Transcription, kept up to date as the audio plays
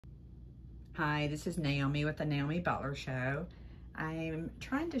Hi, this is Naomi with the Naomi Butler Show. I'm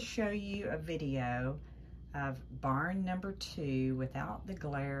trying to show you a video of barn number 2 without the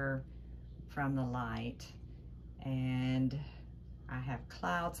glare from the light. And I have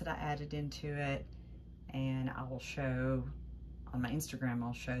clouds that I added into it, and I will show on my Instagram,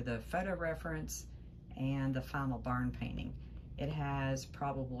 I'll show the photo reference and the final barn painting. It has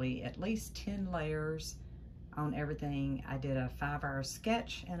probably at least 10 layers on everything. I did a 5-hour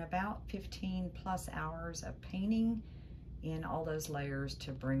sketch and about 15 plus hours of painting in all those layers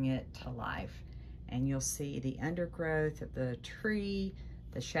to bring it to life. And you'll see the undergrowth of the tree,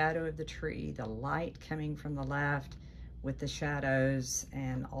 the shadow of the tree, the light coming from the left with the shadows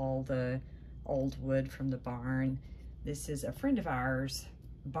and all the old wood from the barn. This is a friend of ours'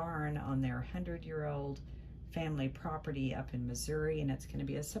 barn on their 100-year-old family property up in Missouri, and it's going to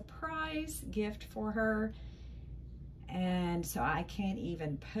be a surprise gift for her. And so I can't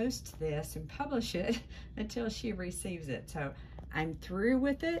even post this and publish it until she receives it. So I'm through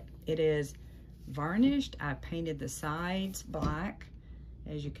with it. It is varnished. I painted the sides black,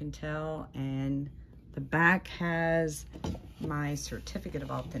 as you can tell, and the back has my certificate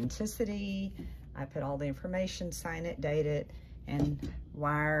of authenticity. I put all the information, sign it, date it, and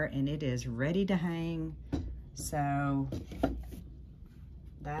wire, and it is ready to hang. So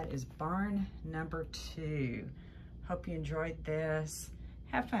that is barn number 2. Hope you enjoyed this.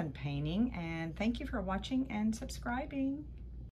 Have fun painting, and thank you for watching and subscribing.